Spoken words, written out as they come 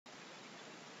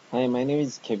Hi, my name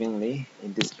is Kevin Lee.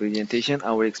 In this presentation,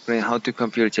 I will explain how to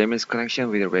compare JMS connection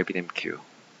with a RabbitMQ.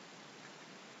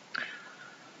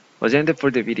 Agenda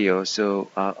for the video.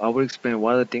 I will explain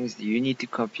what are the things you need to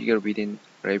configure within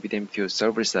RabbitMQ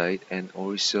server side and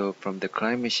also from the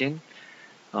client machine,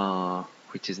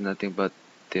 which is nothing but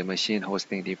the machine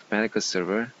hosting the Informatica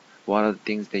server. What are the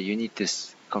things that you need to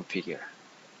configure?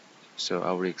 So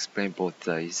I will explain both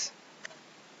sides.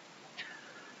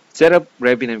 Set up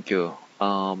RabbitMQ.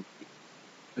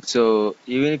 So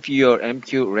even if your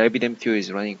RabbitMQ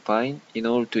is running fine, in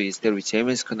order to install with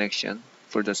JMS connection,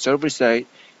 for the server side,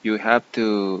 you have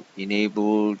to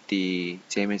enable the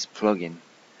JMS plugin.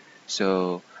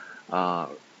 So uh,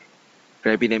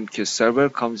 RabbitMQ server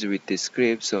comes with this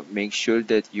script, so make sure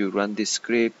that you run this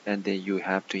script and then you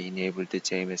have to enable the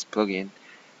JMS plugin.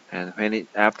 And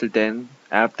after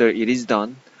it is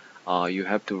done, you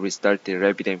have to restart the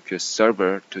RabbitMQ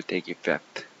server to take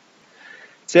effect.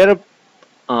 Set up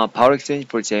power exchange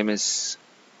for JMS.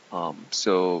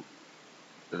 So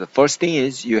the first thing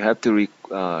is you have to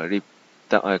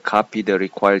copy the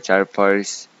required jar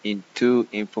files into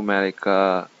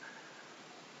Informatica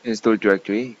install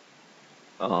directory,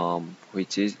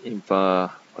 which is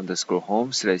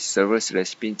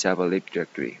info_home/server/bin java lib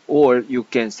directory. Or you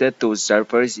can set those jar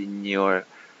files in your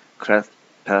craft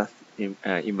path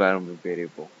environment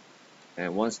variable.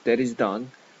 And once that is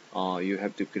done, you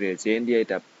have to create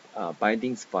JNDI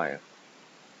bindings file,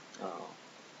 uh,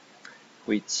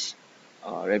 which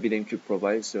RabbitMQ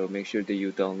provides, so make sure that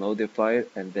you download the file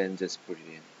and then just put it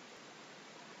in.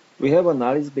 We have a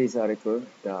knowledge base article.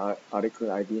 The article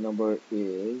ID number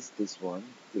is this one,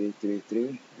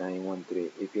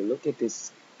 333913. If you look at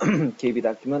this KB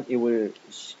document, it will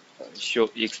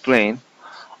explain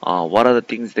what are the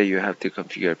things that you have to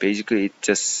configure. Basically, it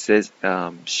just says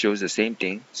shows the same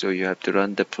thing. So you have to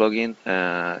run the plugin,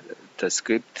 the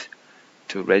script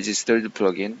to register the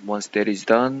plugin. Once that is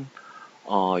done,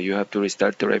 you have to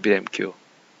restart the RabbitMQ.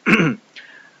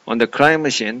 On the client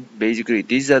machine, basically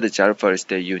these are the jar files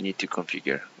that you need to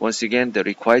configure. Once again, the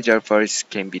required jar files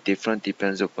can be different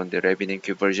depends upon the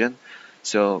RabbitMQ version.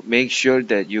 So make sure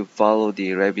that you follow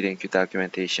the RabbitMQ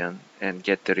documentation and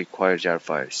get the required jar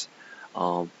files.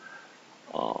 Um,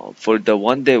 for the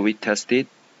one that we tested,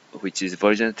 which is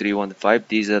version 3.15,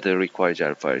 these are the required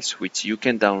jar files, which you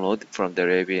can download from the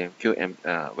RabbitMQ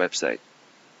website.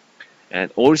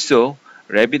 And also,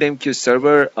 RabbitMQ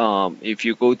server, if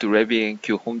you go to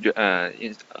RabbitMQ home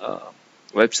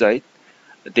website,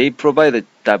 they provide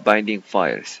the binding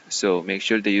files. So make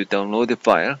sure that you download the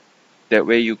file. That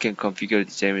way you can configure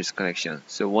the JMS connection.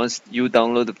 So once you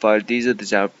download the file, these are the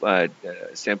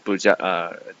sample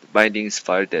bindings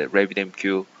file that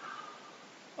RabbitMQ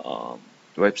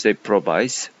website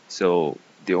provides. So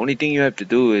the only thing you have to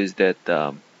do is that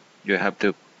you have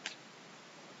to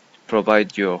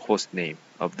provide your host name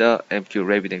of the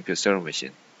RabbitMQ server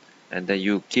machine, and then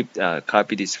you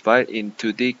copy this file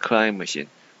into the client machine,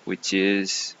 which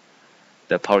is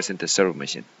the Power Center server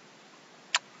machine,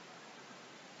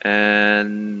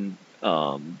 and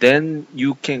then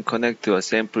you can connect to a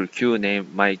sample queue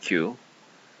named myqueue.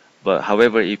 But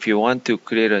however, if you want to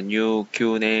create a new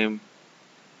queue name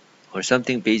or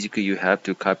something, basically you have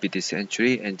to copy this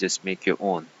entry and just make your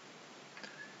own.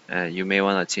 And you may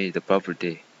want to change the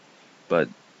property, but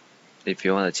if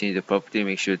you want to change the property,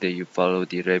 make sure that you follow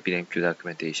the RabbitMQ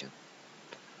documentation.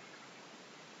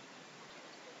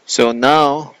 So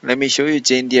now let me show you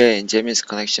JNDI and JMS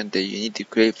connection that you need to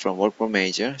create from Workflow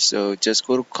Manager. So just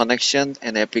go to Connection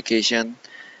and Application,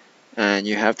 and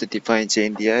you have to define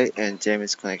JNDI and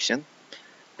JMS connection.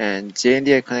 And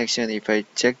JNDI connection, if I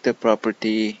check the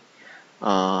property,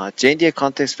 JNDI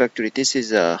context factory, this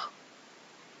is a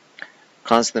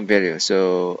constant value.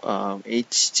 So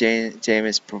each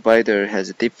JMS provider has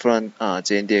a different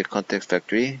JNDI context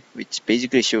factory, which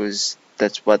basically shows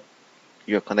that's what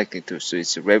you're connecting to. So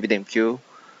it's RabbitMQ,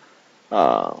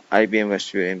 IBM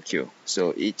WebSphere MQ.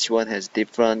 So each one has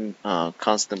different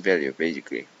constant value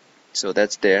basically. So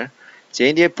that's there.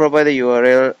 JNDI provider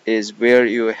URL is where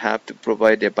you have to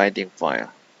provide a binding file.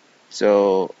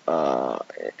 So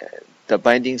the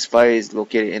bindings file is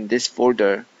located in this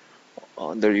folder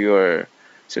under your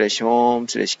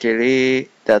 /home/carry.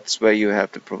 That's where you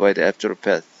have to provide the after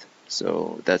path.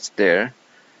 So that's there.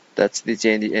 That's the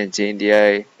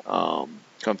JNDI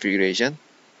configuration.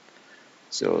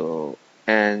 So,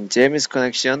 and JMS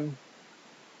connection,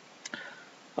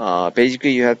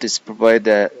 basically you have to provide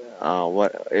that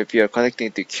what if you are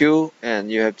connecting to queue,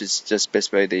 and you have to just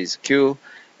specify this queue.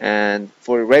 And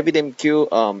for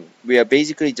RabbitMQ, we are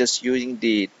basically just using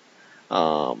the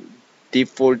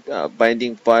default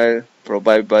binding file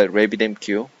provided by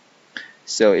RabbitMQ.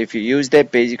 So if you use that,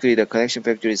 basically the connection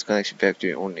factory is connection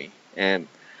factory only. And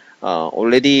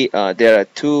already there are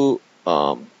two,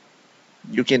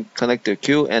 you can connect the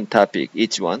queue and topic,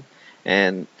 each one.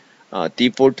 And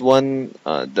default one,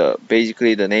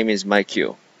 basically the name is my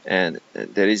queue. And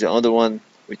there is another one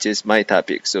which is my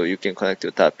topic. So you can connect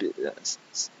to topic,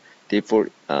 default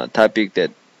topic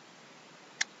that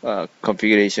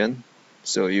configuration.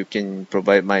 So you can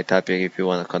provide my topic if you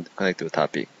want to connect to a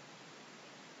topic.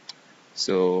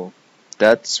 So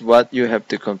that's what you have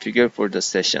to configure for the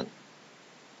session.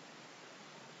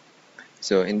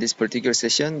 So in this particular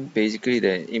session, basically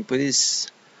the input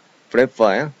is prep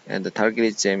file and the target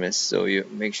is JMS. So you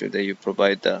make sure that you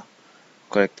provide the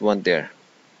correct one there.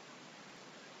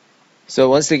 So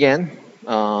once again,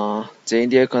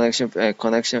 JNDI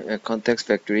context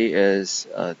factory is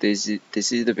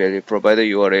this is the value. Provider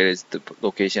URL is the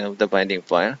location of the binding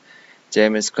file.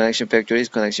 JMS connection factory is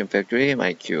connection factory.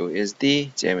 My queue is the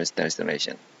JMS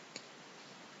destination.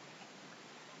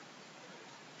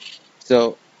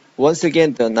 So once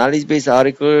again, the knowledge base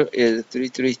article is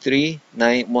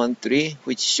 333913,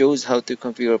 which shows how to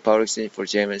configure power exchange for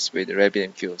JMS with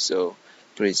RabbitMQ. So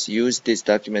please use this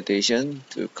documentation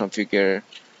to configure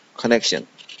connection.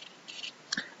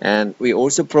 And we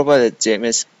also provide a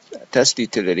JMS test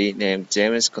utility named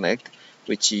JMS Connect,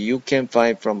 which you can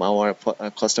find from our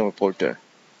customer portal.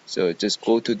 So just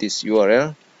go to this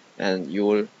URL and you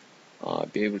will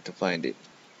be able to find it.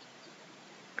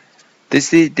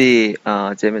 This is the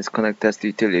JMS Connect test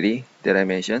utility that I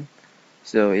mentioned.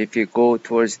 So if you go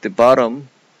towards the bottom,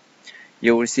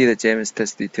 you will see the JMS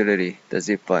test utility, the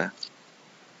zip file.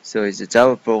 So it's a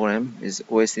Java program, it's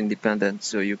OS independent,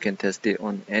 so you can test it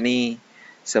on any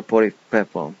supported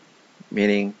platform,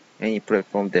 meaning any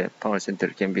platform that Power Center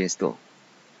can be installed.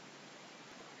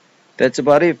 That's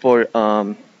about it for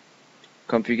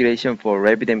configuration for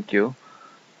RabbitMQ.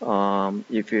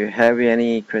 If you have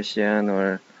any question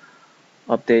or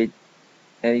update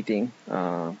anything,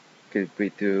 feel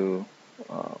free to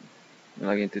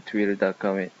log into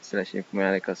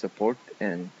twitter.com/informatica support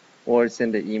and or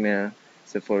send the email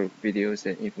support videos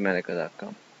at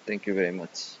informatica.com. Thank you very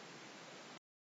much.